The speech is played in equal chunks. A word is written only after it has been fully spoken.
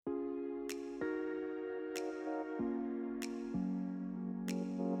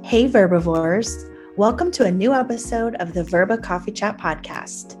Hey Verbivores, welcome to a new episode of the Verba Coffee Chat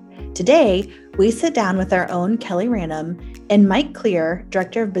podcast. Today, we sit down with our own Kellie Ranum and Mike Clear,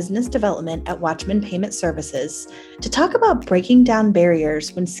 Director of Business Development at Watchman Payment Services, to talk about breaking down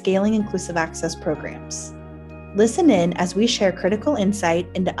barriers when scaling inclusive access programs. Listen in as we share critical insight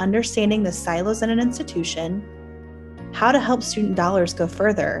into understanding the silos in an institution, how to help student dollars go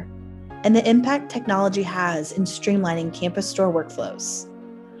further, and the impact technology has in streamlining campus store workflows.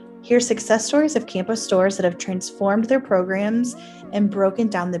 Hear success stories of campus stores that have transformed their programs and broken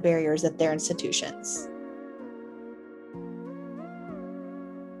down the barriers at their institutions.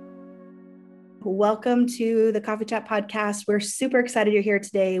 Welcome to the Coffee Chat podcast. We're super excited you're here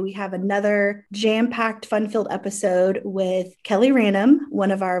today. We have another jam-packed, fun-filled episode with Kellie Ranum,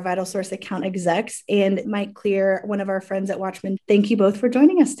 one of our Vital Source account execs, and Mike Clear, one of our friends at Watchman. Thank you both for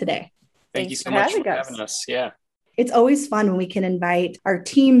joining us today. Thank you so much for having us. Yeah. It's always fun when we can invite our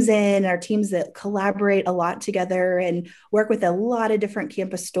teams that collaborate a lot together and work with a lot of different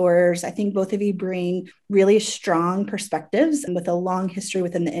campus stores. I think both of you bring really strong perspectives and with a long history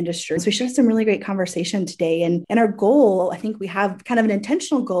within the industry. So we should have some really great conversation today. And our goal, I think we have kind of an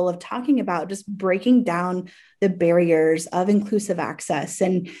intentional goal of talking about just breaking down the barriers of inclusive access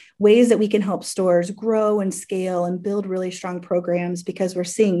and ways that we can help stores grow and scale and build really strong programs because we're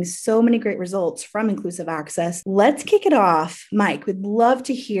seeing so many great results from inclusive access. Let's kick it off. Mike, we'd love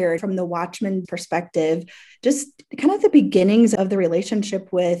to hear from the Watchman perspective, just kind of the beginnings of the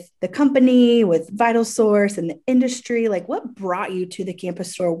relationship with the company, with Vital Source and the industry. Like what brought you to the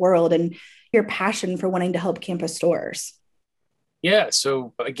campus store world and your passion for wanting to help campus stores? Yeah.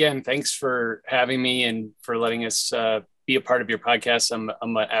 So again, thanks for having me and for letting us be a part of your podcast.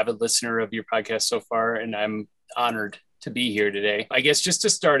 I'm an avid listener of your podcast so far, and I'm honored to be here today. I guess just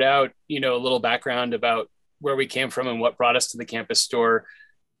to start out, a little background about where we came from and what brought us to the campus store.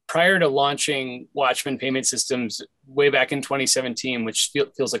 Prior to launching Watchman Payment Systems way back in 2017, which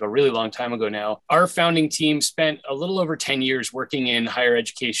feels like a really long time ago now, our founding team spent a little over 10 years working in higher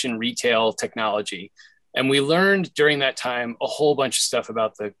education retail technology. And we learned during that time a whole bunch of stuff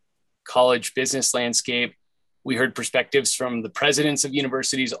about the college business landscape. We heard perspectives from the presidents of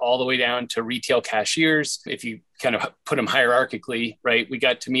universities all the way down to retail cashiers. If you kind of put them hierarchically, right? We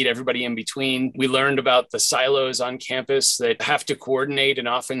got to meet everybody in between. We learned about the silos on campus that have to coordinate, and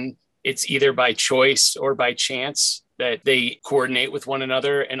often it's either by choice or by chance that they coordinate with one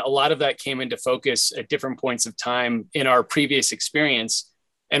another. And a lot of that came into focus at different points of time in our previous experience.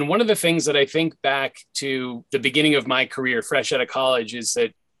 And one of the things that I think back to the beginning of my career, fresh out of college, is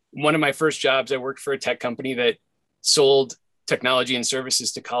that one of my first jobs, I worked for a tech company that sold technology and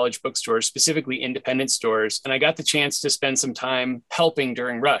services to college bookstores, specifically independent stores. And I got the chance to spend some time helping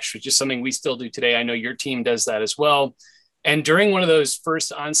during rush, which is something we still do today. I know your team does that as well. And during one of those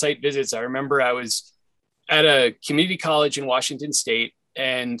first on-site visits, I remember I was at a community college in Washington State,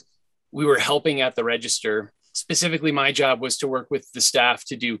 and we were helping at the register. Specifically, my job was to work with the staff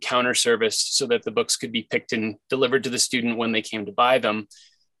to do counter service so that the books could be picked and delivered to the student when they came to buy them.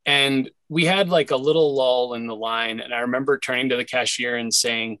 And we had like a little lull in the line. And I remember turning to the cashier and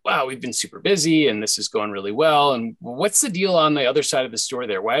saying, wow, we've been super busy and this is going really well. And what's the deal on the other side of the store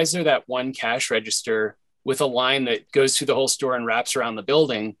there? Why is there that one cash register with a line that goes through the whole store and wraps around the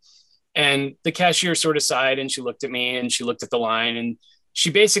building? And the cashier sort of sighed and she looked at me and she looked at the line and she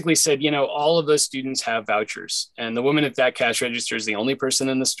basically said, all of those students have vouchers. And the woman at that cash register is the only person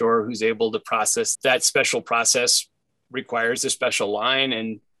in the store who's able to process that special process, requires a special line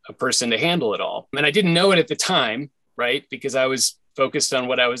and a person to handle it all. And I didn't know it at the time, right? Because I was focused on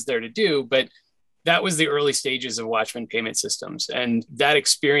what I was there to do. But that was the early stages of Watchman Payment Systems. And that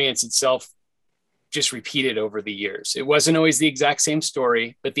experience itself just repeated over the years. It wasn't always the exact same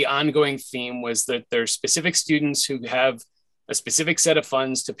story, but the ongoing theme was that there's specific students who have a specific set of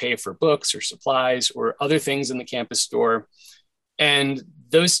funds to pay for books or supplies or other things in the campus store. And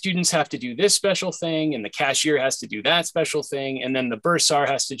those students have to do this special thing, and the cashier has to do that special thing. And then the bursar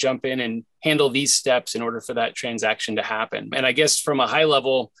has to jump in and handle these steps in order for that transaction to happen. And I guess from a high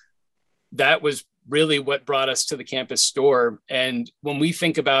level, that was really what brought us to the campus store. And when we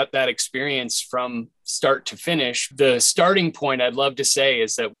think about that experience from start to finish, the starting point I'd love to say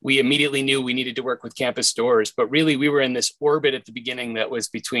is that we immediately knew we needed to work with campus stores, but really we were in this orbit at the beginning that was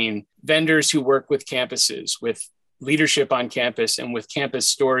between vendors who work with campuses, with leadership on campus, and with campus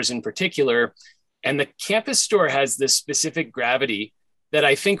stores in particular. And the campus store has this specific gravity that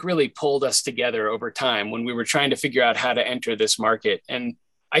I think really pulled us together over time when we were trying to figure out how to enter this market. And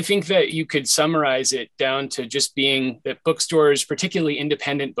I think that you could summarize it down to just being that bookstores, particularly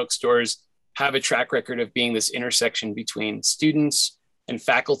independent bookstores, have a track record of being this intersection between students, and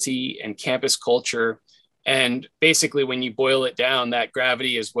faculty and campus culture. And basically, when you boil it down, that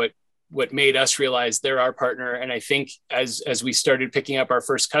gravity is what made us realize they're our partner. And I think as we started picking up our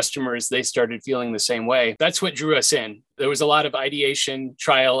first customers, they started feeling the same way. That's what drew us in. There was a lot of ideation,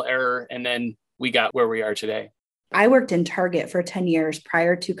 trial, error, and then we got where we are today. I worked in Target for 10 years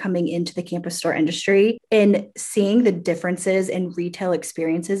prior to coming into the campus store industry, and seeing the differences in retail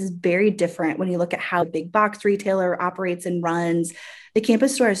experiences is very different when you look at how a big box retailer operates and runs. The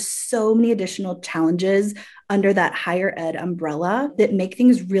campus store has so many additional challenges under that higher ed umbrella that make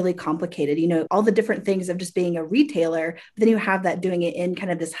things really complicated. You know, all the different things of just being a retailer, but then you have that doing it in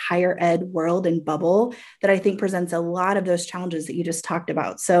kind of this higher ed world and bubble that I think presents a lot of those challenges that you just talked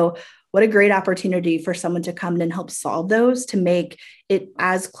about. So what a great opportunity for someone to come in and help solve those to make it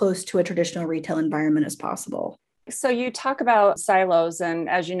as close to a traditional retail environment as possible. So you talk about silos, and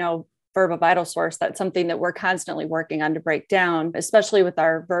as you know, Verba Vital Source, that's something that we're constantly working on to break down, especially with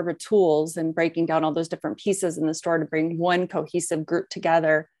our Verba tools and breaking down all those different pieces in the store to bring one cohesive group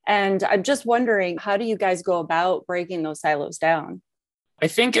together. And I'm just wondering, how do you guys go about breaking those silos down? I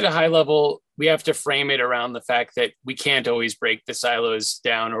think at a high level, we have to frame it around the fact that we can't always break the silos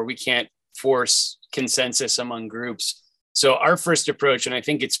down, or we can't force consensus among groups. So our first approach, and I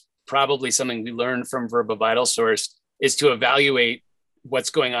think it's probably something we learned from Verba Vital Source, is to evaluate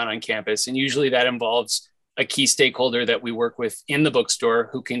what's going on campus. And usually that involves a key stakeholder that we work with in the bookstore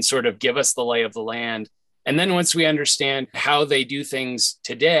who can sort of give us the lay of the land. And then once we understand how they do things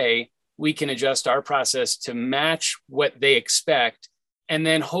today, we can adjust our process to match what they expect, and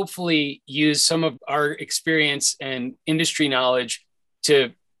then hopefully use some of our experience and industry knowledge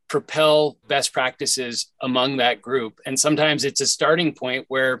to propel best practices among that group. And sometimes it's a starting point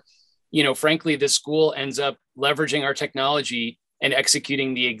where, you know, frankly, the school ends up leveraging our technology and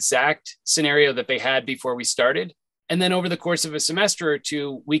executing the exact scenario that they had before we started. And then over the course of a semester or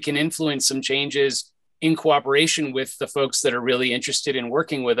two, we can influence some changes in cooperation with the folks that are really interested in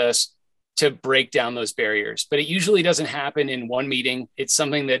working with us to break down those barriers. But it usually doesn't happen in one meeting. It's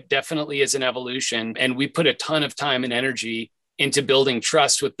something that definitely is an evolution. And we put a ton of time and energy into building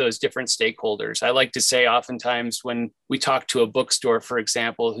trust with those different stakeholders. I like to say oftentimes when we talk to a bookstore, for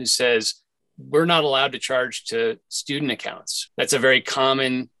example, who says, we're not allowed to charge to student accounts. That's a very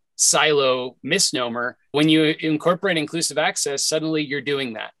common silo misnomer. When you incorporate inclusive access, suddenly you're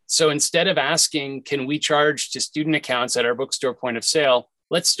doing that. So instead of asking, can we charge to student accounts at our bookstore point of sale,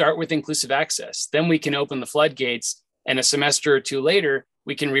 let's start with inclusive access. Then we can open the floodgates, and a semester or two later,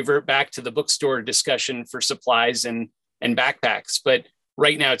 we can revert back to the bookstore discussion for supplies and backpacks. But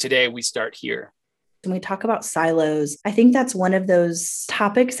right now, today, we start here. When we talk about silos, I think that's one of those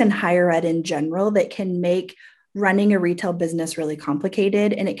topics in higher ed in general that can make running a retail business really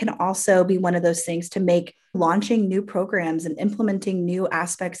complicated. And it can also be one of those things to make launching new programs and implementing new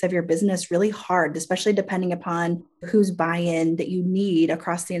aspects of your business really hard, especially depending upon whose buy-in that you need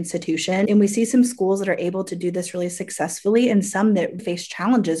across the institution. And we see some schools that are able to do this really successfully and some that face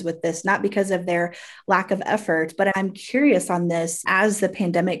challenges with this, not because of their lack of effort. But I'm curious on this, as the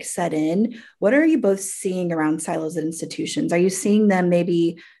pandemic set in, what are you both seeing around silos at institutions? Are you seeing them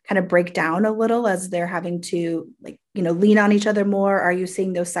maybe kind of break down a little as they're having to lean on each other more? Are you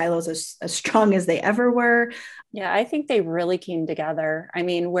seeing those silos as strong as they ever were? Yeah, I think they really came together. I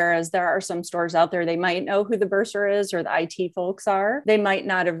mean, whereas there are some stores out there, they might know who the bursar is or the IT folks are. They might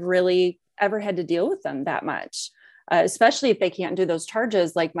not have really ever had to deal with them that much. Especially if they can't do those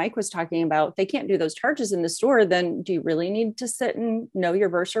charges like Mike was talking about. If they can't do those charges in the store, then do you really need to sit and know your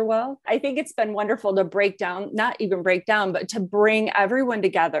bursar well? I think it's been wonderful to break down, not even break down, but to bring everyone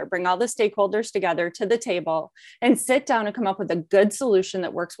together, bring all the stakeholders together to the table and sit down and come up with a good solution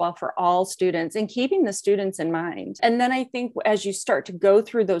that works well for all students and keeping the students in mind. And then I think as you start to go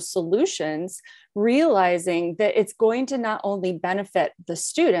through those solutions, realizing that it's going to not only benefit the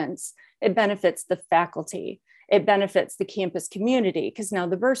students, it benefits the faculty. It benefits the campus community because now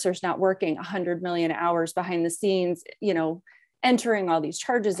the bursar's not working 100 million hours behind the scenes, entering all these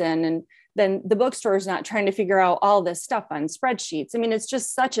charges in. And then the bookstore is not trying to figure out all this stuff on spreadsheets. I mean, it's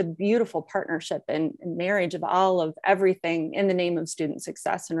just such a beautiful partnership and marriage of all of everything in the name of student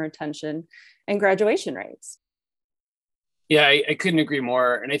success and retention and graduation rates. Yeah, I couldn't agree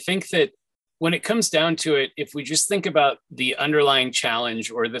more. And I think that when it comes down to it, if we just think about the underlying challenge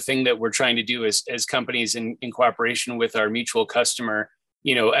or the thing that we're trying to do as companies in cooperation with our mutual customer,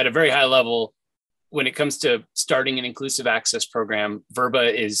 at a very high level, when it comes to starting an inclusive access program,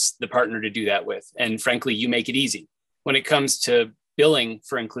 Verba is the partner to do that with. And frankly, you make it easy. When it comes to billing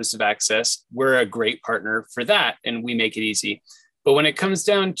for inclusive access, we're a great partner for that, and we make it easy. But when it comes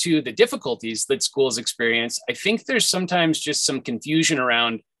down to the difficulties that schools experience, I think there's sometimes just some confusion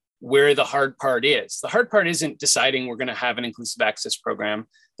around where the hard part is. The hard part isn't deciding we're going to have an inclusive access program.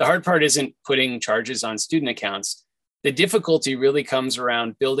 The hard part isn't putting charges on student accounts. The difficulty really comes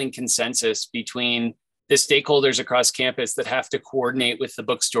around building consensus between the stakeholders across campus that have to coordinate with the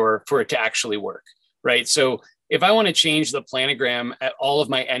bookstore for it to actually work, right? So if I want to change the planogram at all of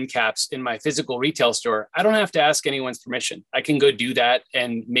my end caps in my physical retail store, I don't have to ask anyone's permission. I can go do that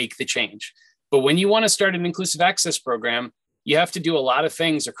and make the change. But when you want to start an inclusive access program, you have to do a lot of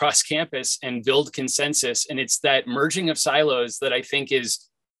things across campus and build consensus. And it's that merging of silos that I think is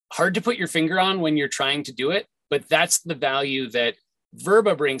hard to put your finger on when you're trying to do it. But that's the value that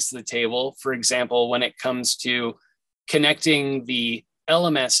Verba brings to the table. For example, when it comes to connecting the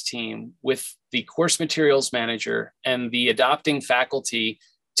LMS team with the course materials manager and the adopting faculty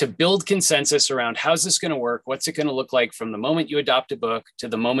to build consensus around how's this going to work? What's it going to look like from the moment you adopt a book to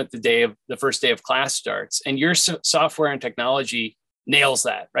the moment the first day of class starts? And your software and technology nails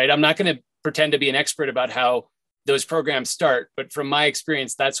that, right? I'm not going to pretend to be an expert about how those programs start, but from my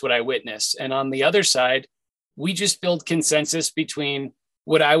experience, that's what I witness. And on the other side, we just build consensus between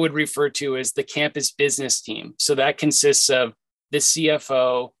what I would refer to as the campus business team. So that consists of the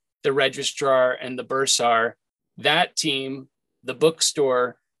CFO, the registrar, and the bursar. That team, the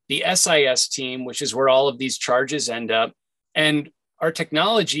bookstore, the SIS team, which is where all of these charges end up. And our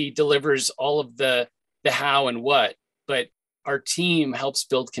technology delivers all of the how and what, but our team helps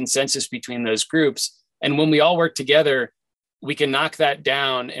build consensus between those groups. And when we all work together, we can knock that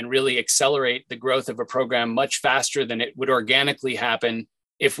down and really accelerate the growth of a program much faster than it would organically happen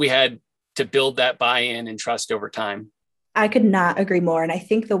if we had to build that buy-in and trust over time. I could not agree more. And I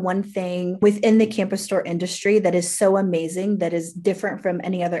think the one thing within the campus store industry that is so amazing, that is different from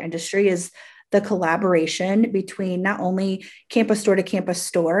any other industry, is the collaboration between not only campus store to campus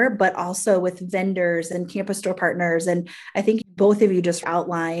store, but also with vendors and campus store partners. And I think both of you just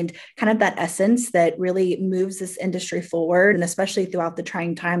outlined kind of that essence that really moves this industry forward, and especially throughout the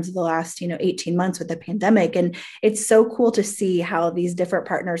trying times of the last, 18 months with the pandemic. And it's so cool to see how these different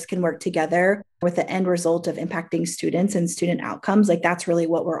partners can work together with the end result of impacting students and student outcomes. Like, that's really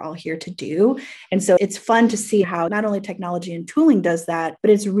what we're all here to do. And so it's fun to see how not only technology and tooling does that, but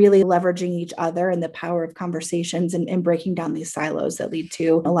it's really leveraging each other and the power of conversations and breaking down these silos that lead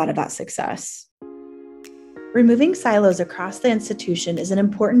to a lot of that success. Removing silos across the institution is an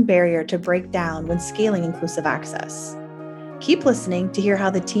important barrier to break down when scaling inclusive access. Keep listening to hear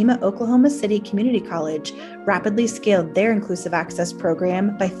how the team at Oklahoma City Community College rapidly scaled their inclusive access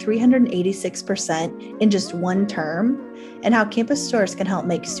program by 386% in just one term, and how campus stores can help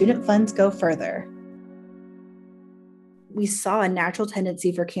make student funds go further. We saw a natural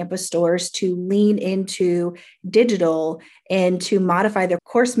tendency for campus stores to lean into digital and to modify their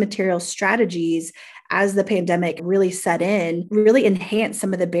course material strategies as the pandemic really set in, really enhanced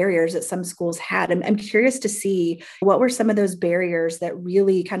some of the barriers that some schools had. I'm curious to see what were some of those barriers that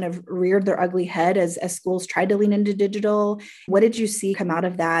really kind of reared their ugly head as schools tried to lean into digital. What did you see come out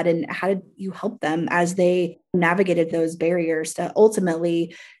of that? And how did you help them as they navigated those barriers to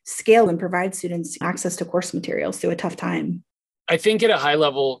ultimately scale and provide students access to course materials through a tough time? I think at a high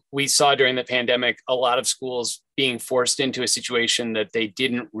level, we saw during the pandemic, a lot of schools being forced into a situation that they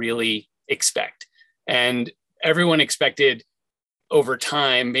didn't really expect. And everyone expected over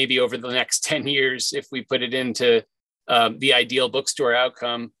time, maybe over the next 10 years, if we put it into the ideal bookstore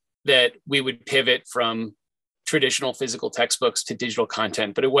outcome, that we would pivot from traditional physical textbooks to digital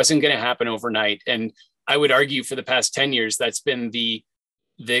content, but it wasn't going to happen overnight. And I would argue for the past 10 years, that's been the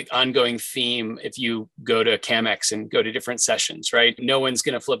ongoing theme. If you go to CAMEX and go to different sessions, right? No one's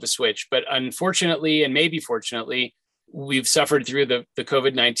going to flip a switch. But unfortunately, and maybe fortunately, we've suffered through the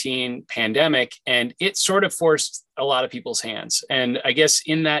COVID-19 pandemic, and it sort of forced a lot of people's hands. And I guess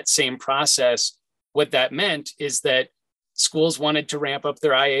in that same process, what that meant is that schools wanted to ramp up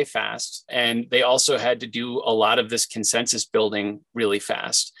their IA fast, and they also had to do a lot of this consensus building really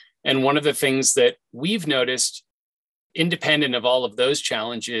fast. And one of the things that we've noticed, independent of all of those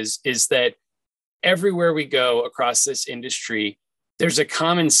challenges, is that everywhere we go across this industry, there's a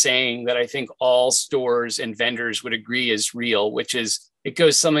common saying that I think all stores and vendors would agree is real, which is, it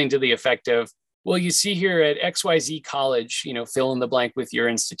goes something to the effect of, well, you see here at XYZ College, fill in the blank with your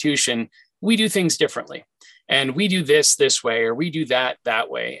institution, we do things differently. And we do this way, or we do that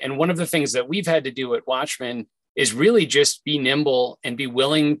way. And one of the things that we've had to do at Watchman is really just be nimble and be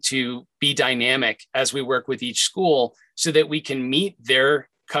willing to be dynamic as we work with each school so that we can meet their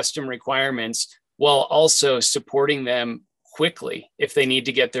custom requirements while also supporting them quickly if they need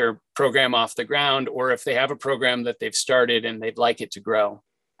to get their program off the ground, or if they have a program that they've started and they'd like it to grow.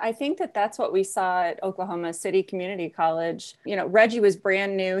 I think that that's what we saw at Oklahoma City Community College. Reggie was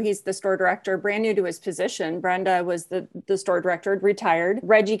brand new. He's the store director, brand new to his position. Brenda was the store director, retired.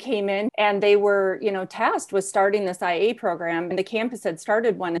 Reggie came in and they were, tasked with starting this IA program. And the campus had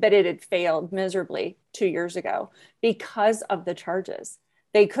started one, but it had failed miserably 2 years ago because of the charges.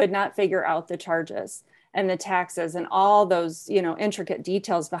 They could not figure out the charges and the taxes and all those, intricate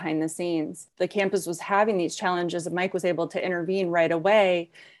details behind the scenes. The campus was having these challenges, and Mike was able to intervene right away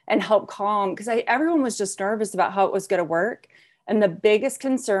and help calm, because everyone was just nervous about how it was going to work. And the biggest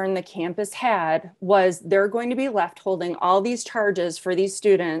concern the campus had was they're going to be left holding all these charges for these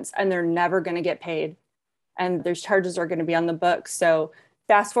students, and they're never going to get paid. And those charges are going to be on the books. So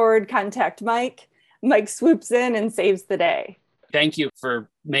fast forward, contact Mike. Mike swoops in and saves the day. Thank you for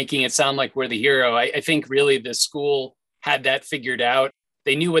making it sound like we're the hero. I think really the school had that figured out.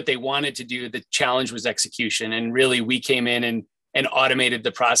 They knew what they wanted to do. The challenge was execution. And really we came in and automated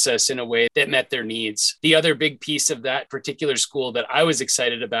the process in a way that met their needs. The other big piece of that particular school that I was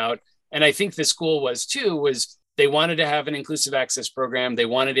excited about, and I think the school was too, was they wanted to have an inclusive access program. They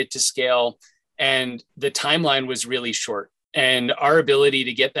wanted it to scale, and the timeline was really short. And our ability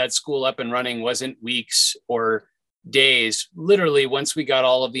to get that school up and running wasn't weeks or days. Literally, once we got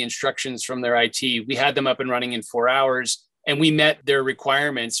all of the instructions from their IT, we had them up and running in 4 hours, and we met their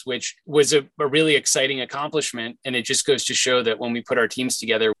requirements, which was a really exciting accomplishment. And it just goes to show that when we put our teams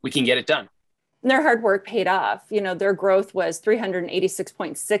together, we can get it done. And their hard work paid off. Their growth was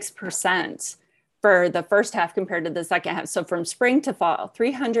 386.6% for the first half compared to the second half. So from spring to fall,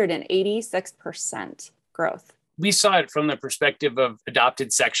 386% growth. We saw it from the perspective of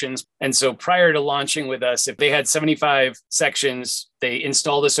adopted sections. And so prior to launching with us, if they had 75 sections, they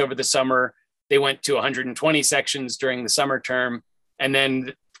installed us over the summer. They went to 120 sections during the summer term. And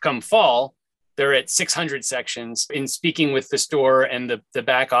then come fall, they're at 600 sections. In speaking with the store and the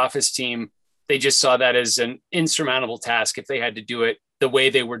back office team, they just saw that as an insurmountable task if they had to do it the way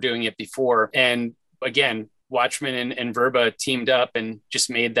they were doing it before. And again, Watchman and Verba teamed up and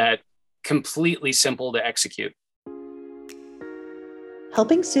just made that completely simple to execute.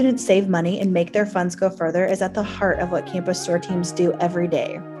 Helping students save money and make their funds go further is at the heart of what campus store teams do every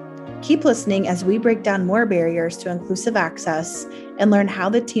day. Keep listening as we break down more barriers to inclusive access and learn how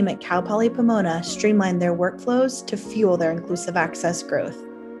the team at Cal Poly Pomona streamline their workflows to fuel their inclusive access growth.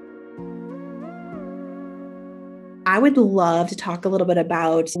 I would love to talk a little bit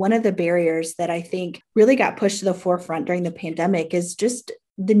about one of the barriers that I think really got pushed to the forefront during the pandemic is just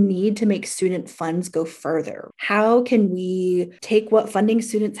the need to make student funds go further. How can we take what funding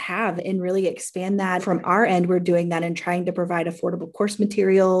students have and really expand that? From our end, we're doing that and trying to provide affordable course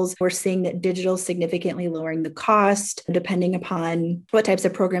materials. We're seeing that digital is significantly lowering the cost depending upon what types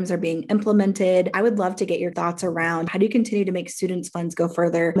of programs are being implemented. I would love to get your thoughts around how do you continue to make students' funds go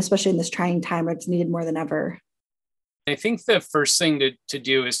further, especially in this trying time where it's needed more than ever? I think the first thing to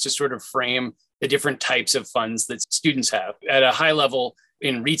do is to sort of frame the different types of funds that students have. At a high level,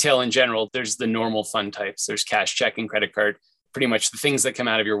 in retail in general, there's the normal fund types. There's cash, check, and credit card, pretty much the things that come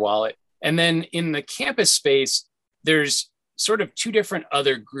out of your wallet. And then in the campus space, there's sort of two different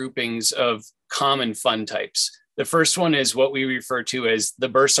other groupings of common fund types. The first one is what we refer to as the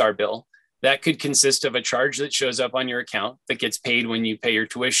bursar bill. That could consist of a charge that shows up on your account that gets paid when you pay your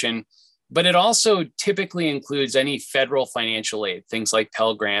tuition. But it also typically includes any federal financial aid, things like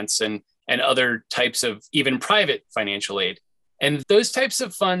Pell Grants and other types of even private financial aid. And those types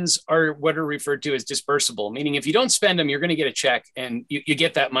of funds are what are referred to as disbursable, meaning if you don't spend them, you're going to get a check and you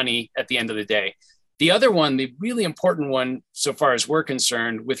get that money at the end of the day. The other one, the really important one, so far as we're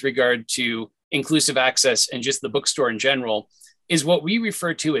concerned with regard to inclusive access and just the bookstore in general, is what we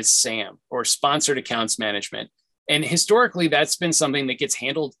refer to as SAM, or sponsored accounts management. And historically, that's been something that gets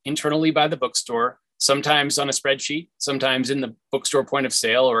handled internally by the bookstore, sometimes on a spreadsheet, sometimes in the bookstore point of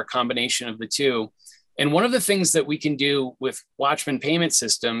sale, or a combination of the two. And one of the things that we can do with Watchman Payment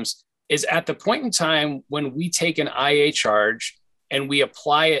Systems is at the point in time when we take an IA charge and we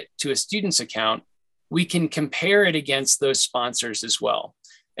apply it to a student's account, we can compare it against those sponsors as well.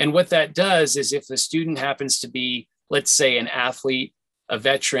 And what that does is if the student happens to be, let's say, an athlete, a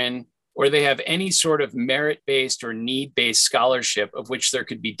veteran, or they have any sort of merit-based or need-based scholarship, of which there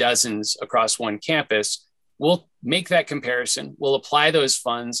could be dozens across one campus, we'll make that comparison. We'll apply those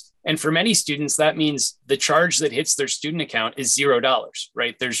funds. And for many students, that means the charge that hits their student account is $0,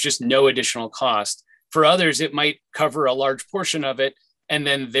 right? There's just no additional cost. For others, it might cover a large portion of it, and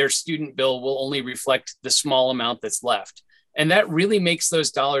then their student bill will only reflect the small amount that's left. And that really makes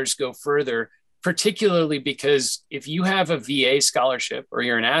those dollars go further particularly because if you have a VA scholarship or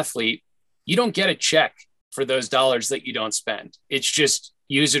you're an athlete, you don't get a check for those dollars that you don't spend. It's just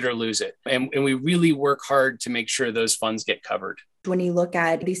use it or lose it. And we really work hard to make sure those funds get covered. When you look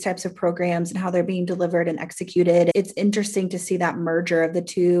at these types of programs and how they're being delivered and executed, it's interesting to see that merger of the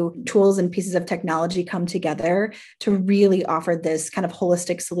two tools and pieces of technology come together to really offer this kind of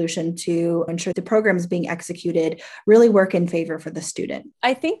holistic solution to ensure the programs being executed really work in favor for the student.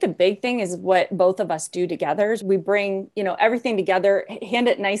 I think the big thing is what both of us do together is we bring, everything together, hand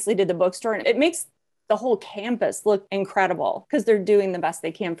it nicely to the bookstore, and it makes the whole campus look incredible because they're doing the best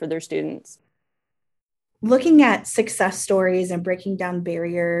they can for their students. Looking at success stories and breaking down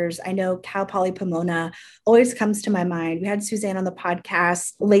barriers, I know Cal Poly Pomona always comes to my mind. We had Suzanne on the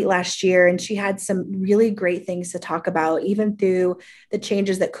podcast late last year, and she had some really great things to talk about, even through the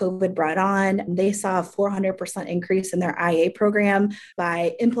changes that COVID brought on. They saw a 400% increase in their IA program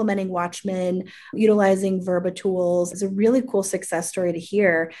by implementing Watchman, utilizing Verba tools. It's a really cool success story to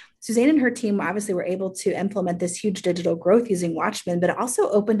hear. Suzanne and her team obviously were able to implement this huge digital growth using Watchman, but it also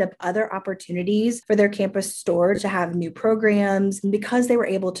opened up other opportunities for their campus stores to have new programs because they were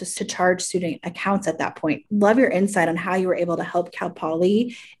able to charge student accounts at that point. Love your insight on how you were able to help Cal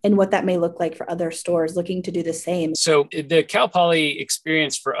Poly and what that may look like for other stores looking to do the same. So the Cal Poly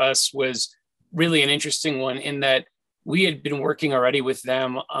experience for us was really an interesting one in that we had been working already with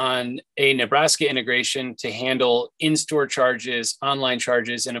them on a Nebraska integration to handle in-store charges, online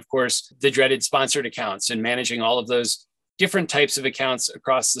charges, and of course, the dreaded sponsored accounts and managing all of those different types of accounts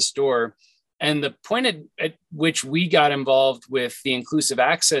across the store. And the point at which we got involved with the inclusive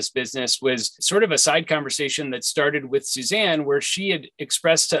access business was sort of a side conversation that started with Suzanne, where she had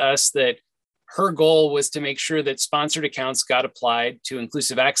expressed to us that her goal was to make sure that sponsored accounts got applied to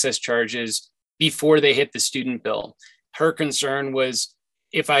inclusive access charges before they hit the student bill. Her concern was,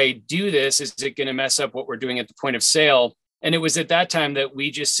 if I do this, is it going to mess up what we're doing at the point of sale? And it was at that time that we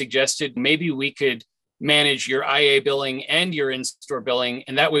just suggested maybe we could manage your IA billing and your in-store billing,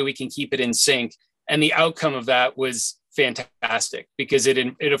 and that way we can keep it in sync. And the outcome of that was fantastic because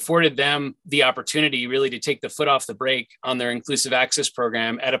it afforded them the opportunity really to take the foot off the brake on their inclusive access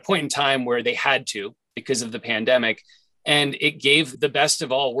program at a point in time where they had to because of the pandemic. And it gave the best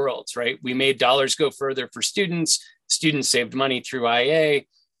of all worlds, right? We made dollars go further for students. Students saved money through IA.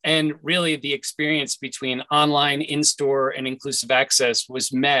 And really the experience between online, in-store, and inclusive access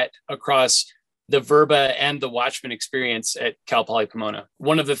was met across the Verba and the Watchman experience at Cal Poly Pomona.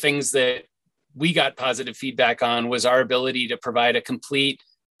 One of the things that we got positive feedback on was our ability to provide a complete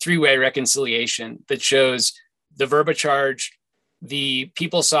three-way reconciliation that shows the Verba charge, the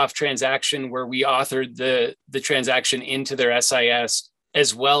PeopleSoft transaction where we authored the transaction into their SIS,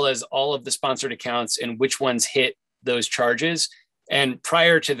 as well as all of the sponsored accounts and which ones hit those charges. And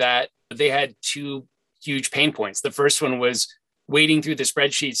prior to that, they had two huge pain points. The first one was wading through the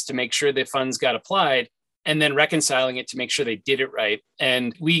spreadsheets to make sure the funds got applied and then reconciling it to make sure they did it right.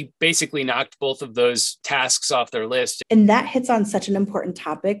 And we basically knocked both of those tasks off their list. And that hits on such an important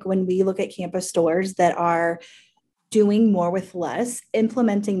topic when we look at campus stores that are doing more with less.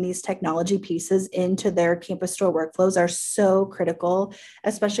 Implementing these technology pieces into their campus store workflows are so critical,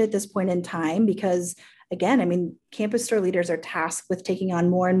 especially at this point in time, because again, campus store leaders are tasked with taking on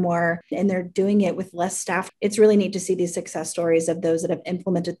more and more, and they're doing it with less staff. It's really neat to see these success stories of those that have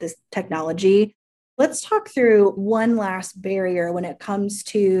implemented this technology. Let's talk through one last barrier when it comes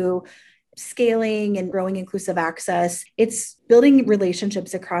to scaling and growing inclusive access. It's building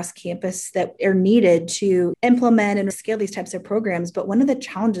relationships across campus that are needed to implement and scale these types of programs. But one of the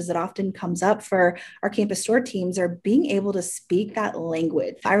challenges that often comes up for our campus store teams are being able to speak that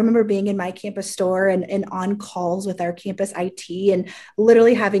language. I remember being in my campus store and on calls with our campus IT and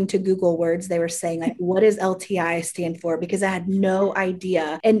literally having to Google words. They were saying, like, what does LTI stand for? Because I had no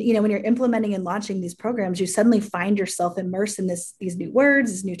idea. And, when you're implementing and launching these programs, you suddenly find yourself immersed in these new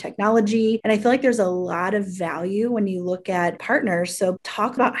words, this new technology. And I feel like there's a lot of value when you look at partners. So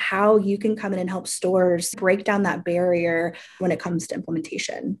talk about how you can come in and help stores break down that barrier when it comes to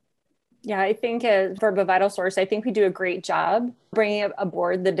implementation. Yeah, I think as Verba Vital Source, I think we do a great job bringing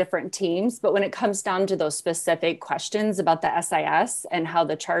aboard the different teams. But when it comes down to those specific questions about the SIS and how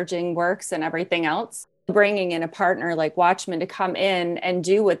the charging works and everything else, bringing in a partner like Watchman to come in and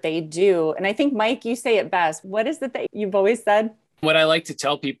do what they do. And I think, Mike, you say it best. What is it that you've always said? What I like to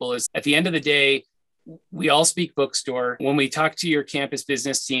tell people is at the end of the day, we all speak bookstore. When we talk to your campus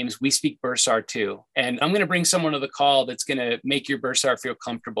business teams, we speak Bursar too. And I'm going to bring someone to the call that's going to make your Bursar feel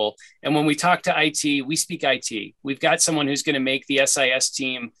comfortable. And when we talk to IT, we speak IT. We've got someone who's going to make the SIS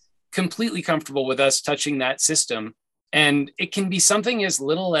team completely comfortable with us touching that system. And it can be something as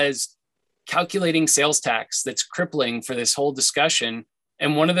little as calculating sales tax that's crippling for this whole discussion.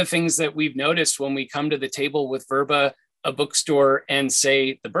 And one of the things that we've noticed when we come to the table with Verba, a bookstore, and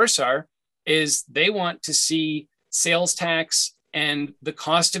say the Bursar, is they want to see sales tax and the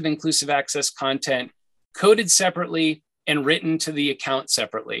cost of inclusive access content coded separately and written to the account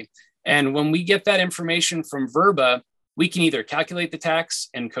separately. And when we get that information from Verba, we can either calculate the tax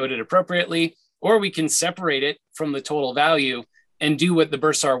and code it appropriately, or we can separate it from the total value and do what the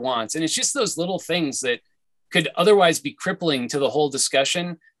Bursar wants. And it's just those little things that could otherwise be crippling to the whole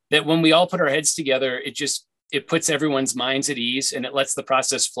discussion that when we all put our heads together, it puts everyone's minds at ease and it lets the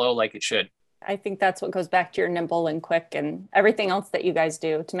process flow like it should. I think that's what goes back to your nimble and quick and everything else that you guys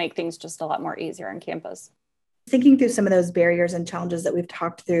do to make things just a lot more easier on campus. Thinking through some of those barriers and challenges that we've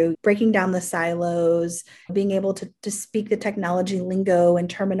talked through, breaking down the silos, being able to speak the technology lingo and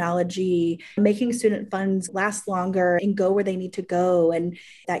terminology, making student funds last longer and go where they need to go, and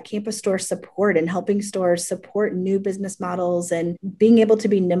that campus store support and helping stores support new business models and being able to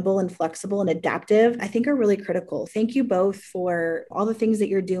be nimble and flexible and adaptive, I think are really critical. Thank you both for all the things that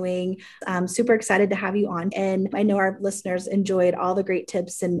you're doing. I'm super excited to have you on. And I know our listeners enjoyed all the great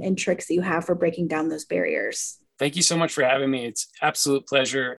tips and tricks that you have for breaking down those barriers. Thank you so much for having me. It's an absolute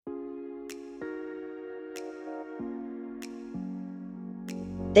pleasure.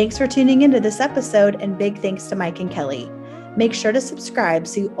 Thanks for tuning into this episode, and big thanks to Mike and Kellie. Make sure to subscribe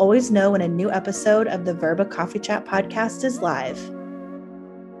so you always know when a new episode of the Verba Coffee Chat podcast is live.